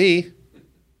Pesach, not me.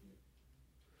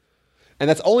 And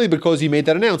that's only because you made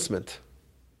that announcement.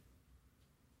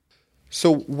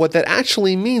 So what that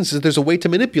actually means is there's a way to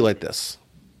manipulate this.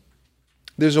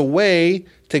 There's a way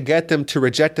to get them to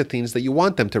reject the things that you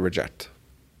want them to reject.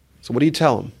 So what do you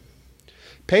tell them?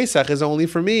 Pesach is only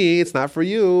for me, it's not for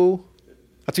you.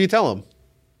 That's what you tell them.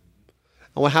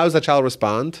 And how does that child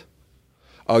respond?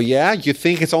 Oh yeah, you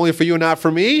think it's only for you and not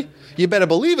for me? You better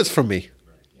believe it's for me.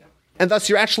 And thus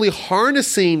you're actually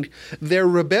harnessing their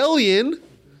rebellion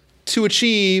to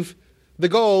achieve the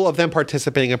goal of them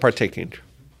participating and partaking.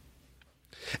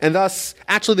 And thus,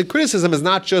 actually the criticism is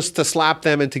not just to slap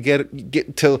them and to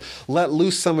get to let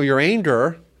loose some of your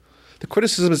anger. The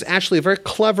criticism is actually a very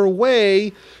clever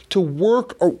way to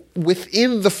work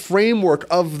within the framework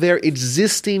of their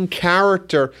existing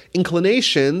character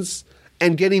inclinations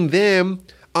and getting them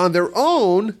on their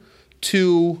own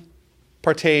to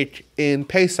partake in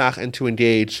Pesach and to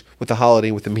engage with the holiday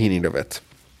and with the meaning of it.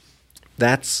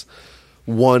 That's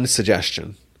one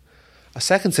suggestion. A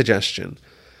second suggestion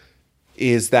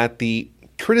is that the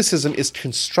criticism is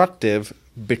constructive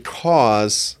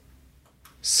because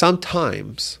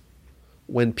sometimes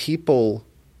when people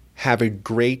have a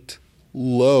great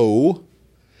low,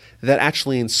 that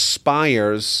actually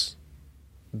inspires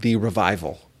the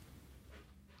revival.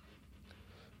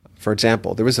 For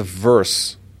example, there is a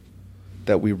verse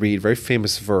that we read, very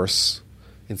famous verse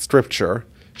in Scripture,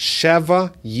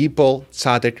 Sheva Yipol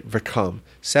Tzadik V'Kam.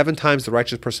 7 times the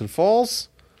righteous person falls,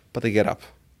 but they get up.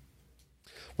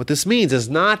 What this means is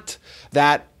not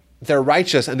that they're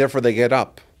righteous and therefore they get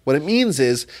up. What it means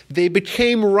is they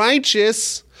became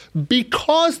righteous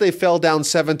because they fell down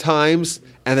 7 times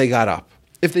and they got up.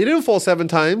 If they didn't fall 7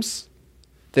 times,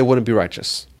 they wouldn't be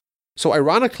righteous. So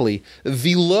ironically,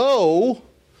 the low,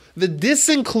 the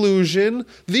disinclusion,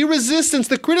 the resistance,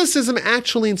 the criticism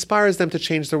actually inspires them to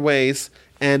change their ways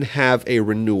and have a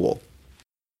renewal.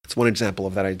 That's one example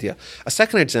of that idea. A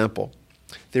second example,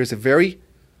 there's a very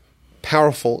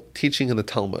powerful teaching in the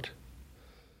Talmud.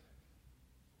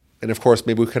 And of course,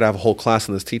 maybe we could have a whole class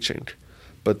on this teaching.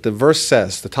 But the verse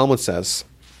says, the Talmud says,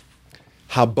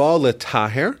 Haba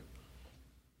letaher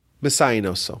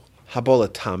misayinoso, haba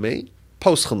letame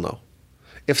poschenlo.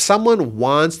 If someone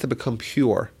wants to become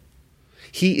pure,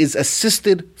 he is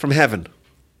assisted from heaven.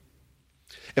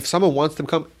 If someone wants to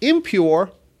become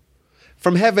impure,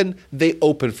 from heaven, they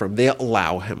open for him, they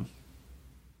allow him.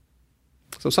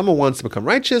 So if someone wants to become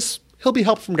righteous, he'll be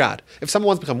helped from God. If someone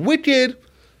wants to become wicked,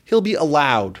 he'll be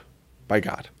allowed by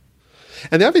God.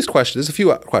 And the obvious question, there's a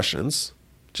few questions.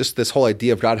 Just this whole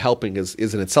idea of God helping is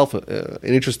in itself an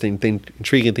interesting thing,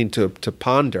 intriguing thing to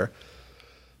ponder.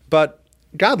 But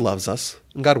God loves us,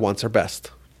 and God wants our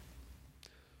best.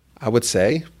 I would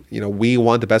say, we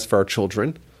want the best for our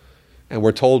children, and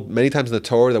we're told many times in the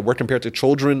Torah that we're compared to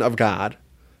children of God,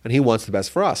 and He wants the best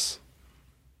for us.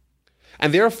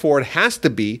 And therefore, it has to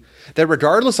be that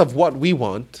regardless of what we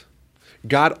want,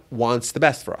 God wants the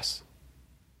best for us.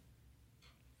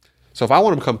 So if I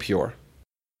want to become pure,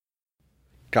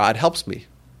 God helps me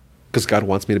because God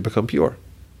wants me to become pure.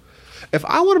 If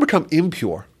I want to become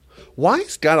impure, why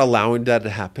is God allowing that to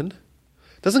happen?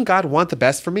 Doesn't God want the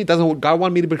best for me? Doesn't God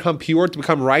want me to become pure, to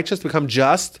become righteous, to become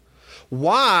just?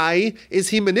 Why is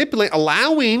He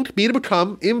allowing me to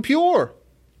become impure?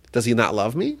 Does He not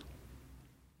love me?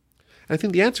 And I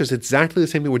think the answer is exactly the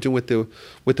same thing we're doing with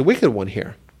the wicked one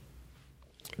here.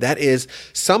 That is,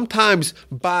 sometimes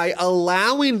by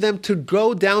allowing them to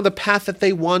go down the path that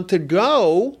they want to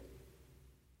go,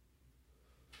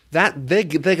 that they're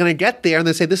going to get there and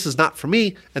they say, this is not for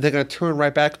me, and they're going to turn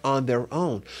right back on their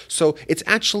own. So it's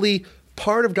actually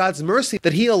part of God's mercy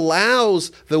that He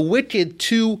allows the wicked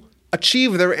to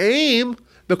achieve their aim,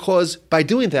 because by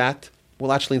doing that,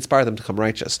 will actually inspire them to become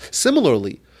righteous.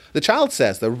 Similarly, the child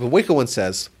says, the wicked one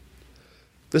says,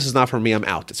 this is not for me, I'm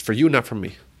out. It's for you, not for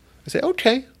me. I say,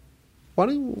 okay,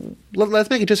 let's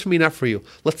make it just for me, not for you.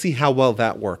 Let's see how well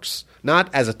that works.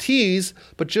 Not as a tease,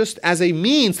 but just as a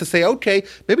means to say, okay,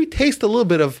 maybe taste a little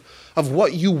bit of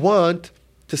what you want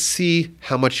to see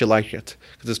how much you like it.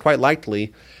 Because it's quite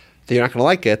likely that you're not going to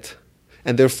like it,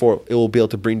 and therefore it will be able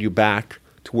to bring you back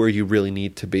to where you really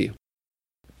need to be.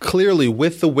 Clearly,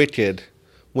 with the wicked,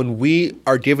 when we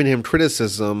are giving him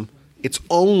criticism, it's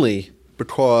only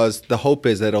because the hope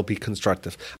is that it'll be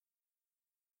constructive.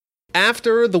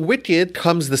 After the wicked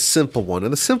comes the simple one.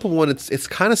 And the simple one, it's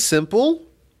kind of simple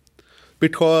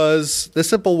because the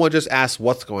simple one just asks,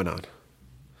 what's going on?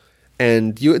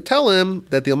 And you tell him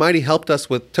that the Almighty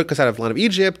took us out of the land of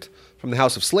Egypt from the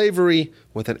house of slavery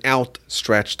with an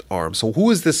outstretched arm. So who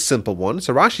is this simple one?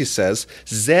 So Rashi says,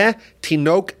 Ze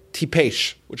tinok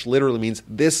tipesh, which literally means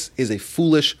this is a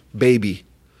foolish baby.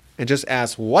 And just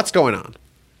asks, what's going on?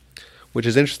 Which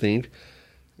is interesting.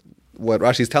 What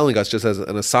Rashi is telling us, just as a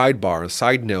sidebar, a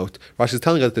side note, Rashi is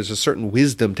telling us there's a certain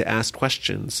wisdom to ask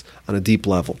questions on a deep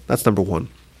level. That's number one.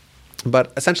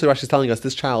 But essentially Rashi is telling us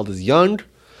this child is young,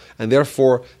 and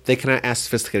therefore they cannot ask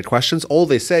sophisticated questions. All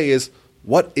they say is,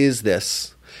 what is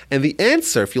this? And the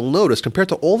answer, if you'll notice, compared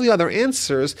to all the other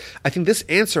answers, I think this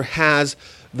answer has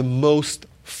the most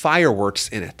fireworks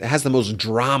in it. It has the most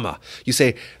drama. You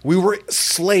say, we were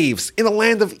slaves in the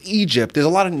land of Egypt. There's a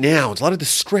lot of nouns, a lot of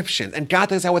descriptions, and God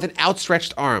does that with an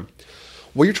outstretched arm.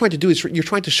 What you're trying to do is you're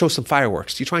trying to show some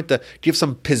fireworks. You're trying to give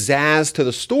some pizzazz to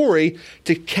the story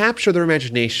to capture their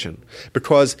imagination.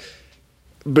 Because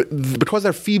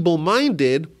they're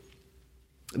feeble-minded,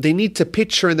 they need to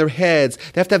picture in their heads.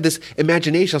 They have to have this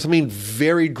imagination of something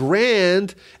very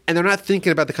grand, and they're not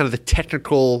thinking about the kind of the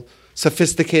technical,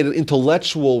 sophisticated,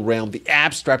 intellectual realm, the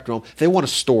abstract realm. They want a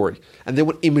story, and they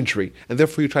want imagery, and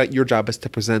therefore your job is to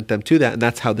present them to that, and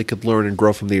that's how they could learn and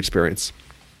grow from the experience.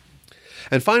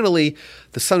 And finally,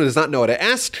 the son who does not know how to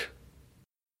ask,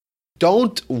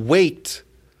 don't wait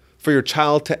for your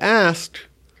child to ask.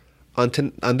 On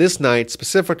this night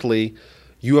specifically,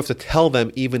 you have to tell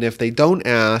them, even if they don't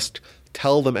ask,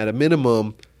 tell them at a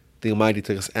minimum, the Almighty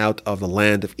took us out of the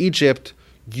land of Egypt.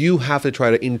 You have to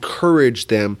try to encourage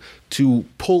them to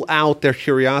pull out their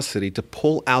curiosity, to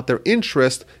pull out their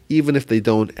interest, even if they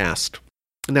don't ask.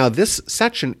 Now, this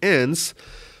section ends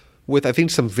with, I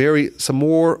think, some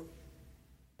more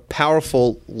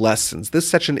powerful lessons. This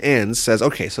section says,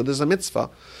 okay, so there's a mitzvah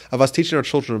of us teaching our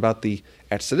children about the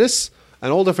Exodus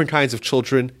and all different kinds of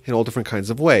children in all different kinds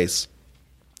of ways.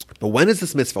 But when is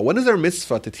this mitzvah? When is there a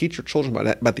mitzvah to teach your children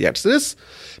about the Exodus?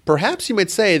 Perhaps you might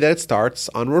say that it starts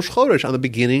on Rosh Chodesh, on the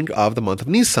beginning of the month of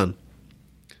Nisan.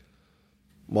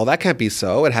 Well, that can't be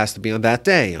so. It has to be on that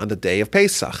day, on the day of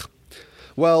Pesach.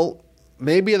 Well,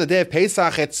 maybe on the day of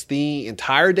Pesach, it's the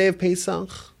entire day of Pesach,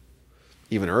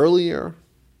 even earlier.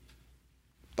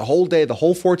 The whole day, the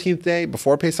whole 14th day,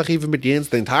 before Pesach even begins,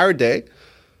 the entire day.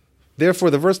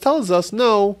 Therefore, the verse tells us,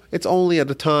 no, it's only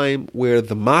at a time where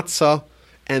the matzah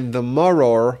and the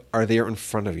maror are there in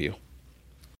front of you.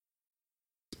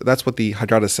 That's what the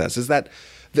Haggadah says, is that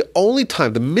the only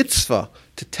time, the mitzvah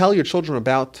to tell your children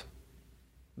about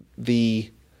the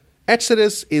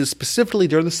Exodus is specifically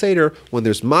during the Seder when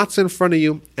there's matzah in front of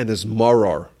you and there's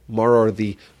maror. Maror,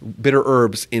 the bitter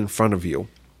herbs in front of you.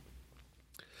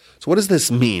 So what does this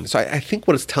mean? So I think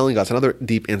what it's telling us, another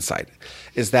deep insight,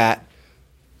 is that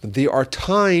there are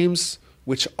times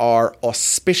which are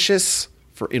auspicious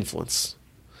for influence.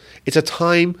 It's a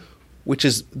time which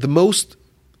is the most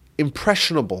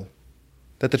impressionable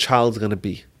that the child is going to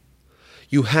be.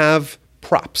 You have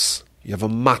props. You have a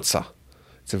matzah.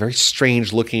 It's a very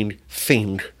strange looking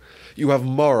thing. You have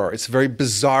maror. It's very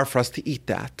bizarre for us to eat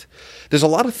that. There's a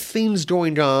lot of things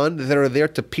going on that are there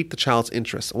to pique the child's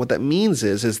interest. And what that means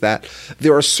is that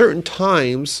there are certain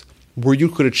times where you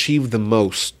could achieve the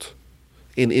most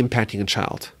in impacting a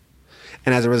child.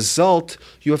 And as a result,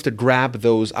 you have to grab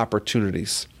those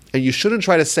opportunities. And you shouldn't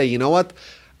try to say, you know what,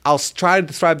 I'll try to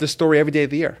describe this story every day of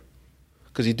the year.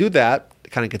 Because you do that,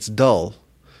 it kind of gets dull.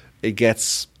 It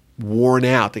gets worn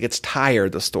out. It gets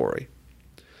tired, the story.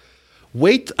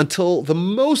 Wait until the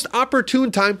most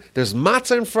opportune time. There's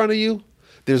matzah in front of you.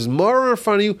 There's maror in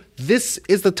front of you. This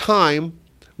is the time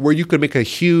where you could make a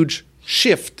huge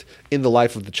shift in the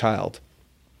life of the child.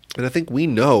 And I think we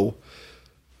know,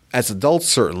 as adults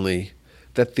certainly,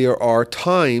 that there are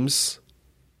times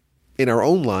in our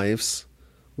own lives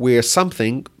where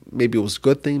something, maybe it was a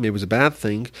good thing, maybe it was a bad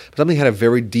thing, but something had a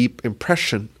very deep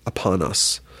impression upon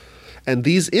us. And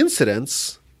these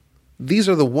incidents, these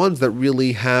are the ones that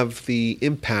really have the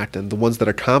impact and the ones that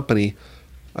accompany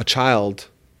a child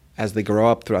as they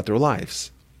grow up throughout their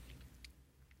lives.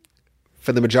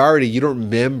 For the majority, you don't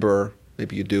remember,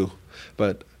 maybe you do,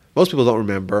 but most people don't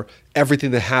remember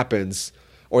everything that happens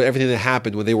or everything that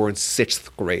happened when they were in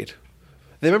 6th grade.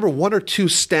 They remember one or two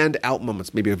standout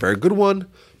moments, maybe a very good one,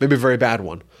 maybe a very bad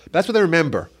one. That's what they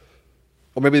remember.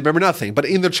 Or maybe they remember nothing. But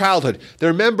in their childhood, they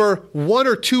remember one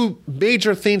or two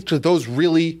major things because those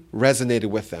really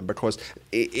resonated with them because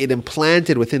it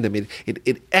implanted within them.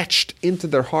 It etched into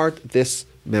their heart this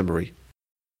memory.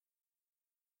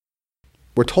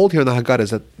 We're told here in the Haggadah is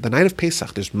that the night of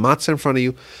Pesach, there's matzah in front of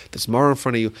you, there's maror in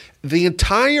front of you. The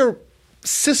entire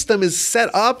system is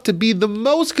set up to be the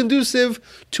most conducive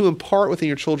to impart within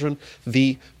your children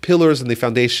the pillars and the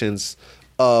foundations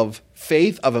of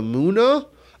faith, of emunah,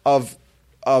 of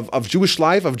of Jewish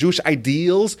life, of Jewish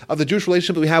ideals, of the Jewish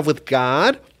relationship that we have with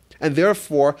God. And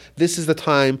therefore, this is the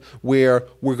time where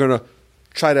we're going to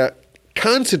try to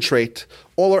concentrate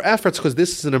all our efforts, because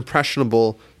this is an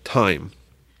impressionable time.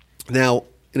 Now,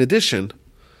 in addition,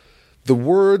 the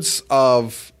words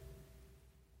of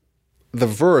the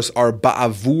verse are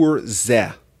ba'avur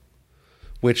zeh,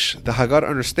 which the Haggadah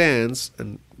understands,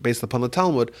 and based upon the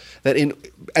Talmud, that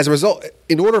as a result,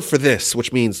 in order for this,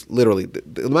 which means literally,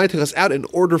 the Almighty took us out in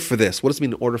order for this. What does it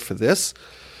mean in order for this?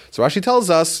 So Rashi tells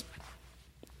us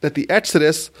that the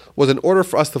Exodus was in order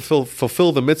for us to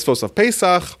fulfill the mitzvos of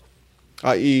Pesach,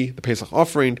 i.e. the Pesach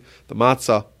offering, the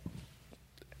matzah,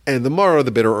 and the maror,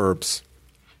 the bitter herbs.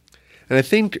 And I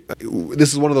think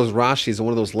this is one of those Rashis and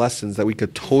one of those lessons that we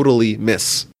could totally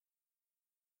miss.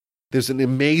 There's an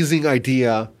amazing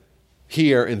idea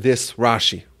here in this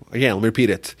Rashi. Again, let me repeat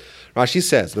it. Rashi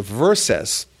says, the verse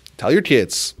says, tell your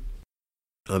kids,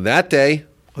 on that day,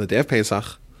 on the day of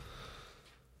Pesach,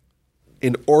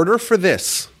 in order for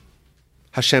this,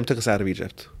 Hashem took us out of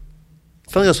Egypt.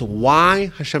 It's telling us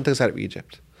why Hashem took us out of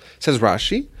Egypt. Says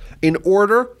Rashi, in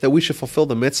order that we should fulfill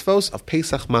the mitzvos of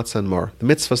Pesach, Matzah, and Mar, the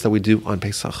mitzvos that we do on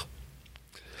Pesach.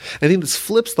 I think this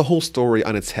flips the whole story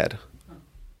on its head.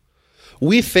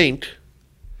 We think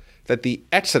that the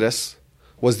Exodus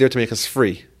was there to make us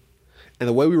free. And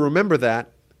the way we remember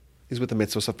that is with the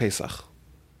mitzvos of Pesach.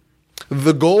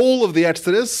 The goal of the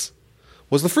Exodus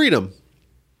was the freedom.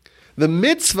 The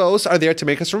mitzvos are there to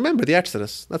make us remember the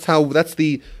Exodus. That's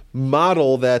the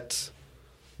model that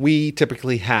we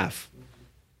typically have.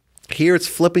 Here it's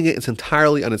flipping it, it's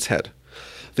entirely on its head.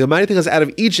 The Almighty took us out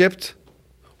of Egypt.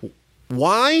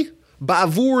 Why?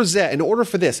 Ba'avur zeh, in order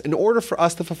for this, in order for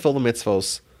us to fulfill the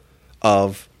mitzvos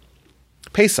of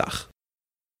Pesach.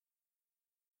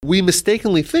 We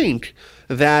mistakenly think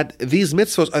that these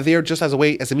mitzvos are there just as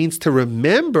a means to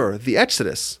remember the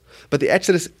Exodus. But the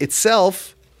Exodus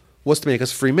itself was to make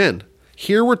us free men.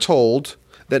 Here we're told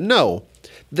that no,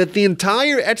 that the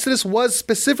entire Exodus was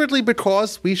specifically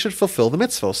because we should fulfill the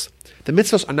mitzvos. The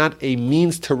mitzvos are not a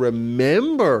means to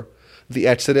remember the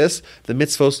Exodus. The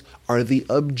mitzvos are the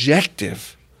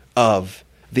objective of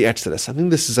the Exodus. I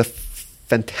think this is a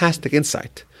fantastic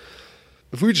insight.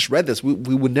 If we just read this, we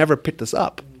would never pick this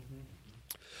up.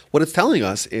 What it's telling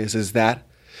us is that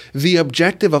the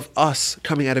objective of us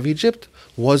coming out of Egypt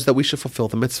was that we should fulfill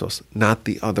the mitzvos, not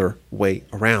the other way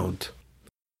around.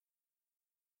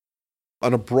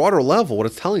 On a broader level, what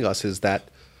it's telling us is that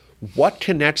what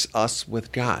connects us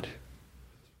with God?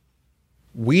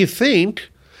 We think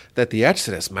that the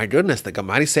Exodus, my goodness, that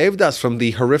God saved us from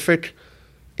the horrific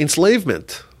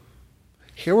enslavement.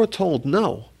 Here we're told,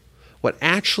 no. What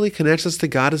actually connects us to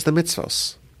God is the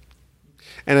mitzvos.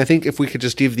 And I think if we could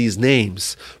just give these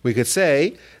names, we could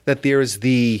say that there is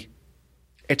the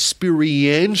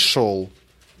experiential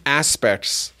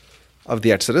aspects of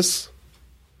the Exodus,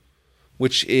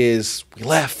 which is we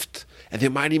left, and the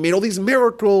Almighty made all these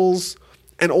miracles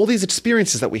and all these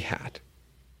experiences that we had.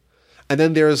 And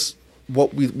then there's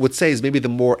what we would say is maybe the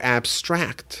more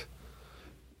abstract,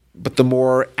 but the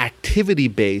more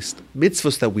activity-based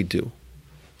mitzvahs that we do.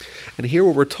 And here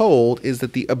what we're told is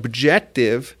that the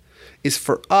objective is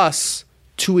for us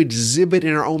to exhibit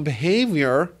in our own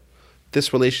behavior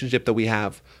this relationship that we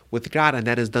have with God, and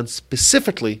that is done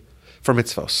specifically for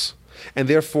mitzvos. And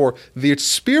therefore, the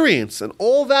experience and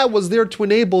all that was there to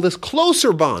enable this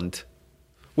closer bond,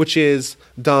 which is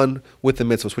done with the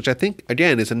mitzvos, which I think,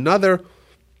 again, is another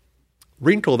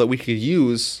wrinkle that we could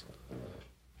use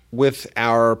with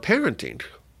our parenting.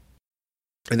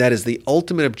 And that is the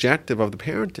ultimate objective of the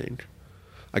parenting.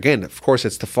 Again, of course,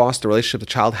 it's to foster the relationship the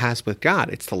child has with God.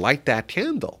 It's to light that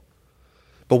candle.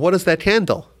 But what is that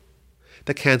candle?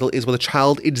 The candle is when the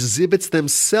child exhibits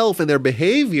themselves and their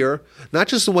behavior, not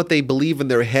just in what they believe in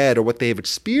their head or what they have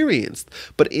experienced,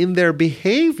 but in their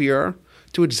behavior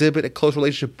to exhibit a close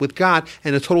relationship with God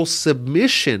and a total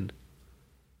submission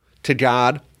to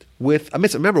God with a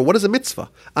mitzvah. Remember, what is a mitzvah?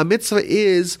 A mitzvah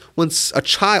is when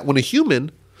a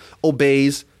human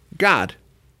obeys God.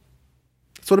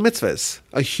 That's what a mitzvah is.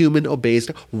 A human obeys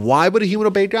God. Why would a human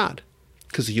obey God?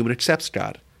 Because a human accepts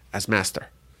God as master.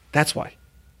 That's why.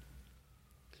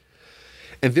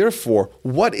 And therefore,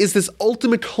 what is this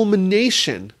ultimate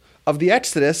culmination of the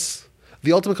Exodus?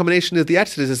 The ultimate culmination of the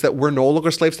Exodus is that we're no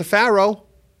longer slaves to Pharaoh.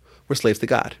 We're slaves to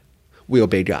God. We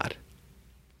obey God.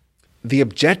 The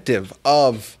objective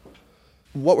of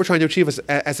what we're trying to achieve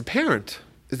as a parent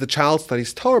is the child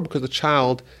studies Torah, because the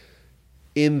child,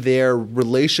 in their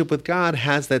relationship with God,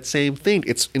 has that same thing.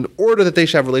 It's in order that they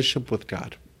should have a relationship with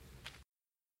God.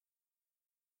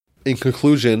 In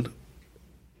conclusion,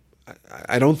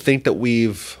 I don't think that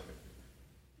we've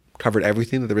covered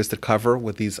everything that there is to cover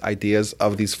with these ideas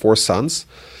of these four sons.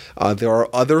 There are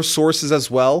other sources as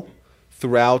well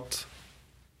throughout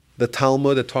the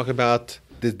Talmud that talk about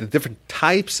the different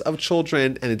types of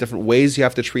children and the different ways you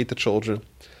have to treat the children.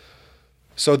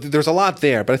 So there's a lot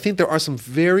there, but I think there are some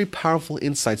very powerful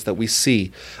insights that we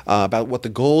see about what the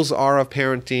goals are of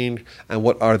parenting and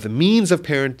what are the means of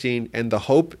parenting, and the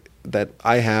hope that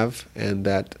I have and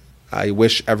that I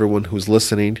wish everyone who's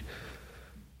listening,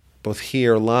 both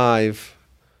here live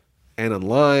and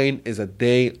online, is that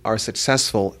they are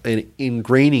successful in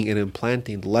ingraining and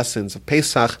implanting the lessons of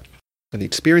Pesach and the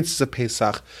experiences of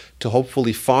Pesach to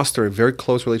hopefully foster a very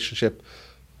close relationship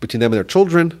between them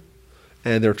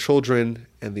and their children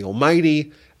and the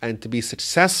Almighty, and to be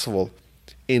successful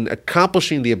in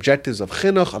accomplishing the objectives of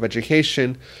chinuch, of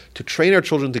education, to train our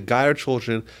children, to guide our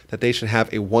children, that they should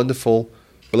have a wonderful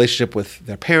relationship with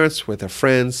their parents, with their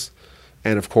friends,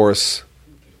 and of course,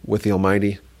 with the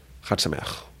Almighty. Chag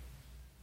Sameach.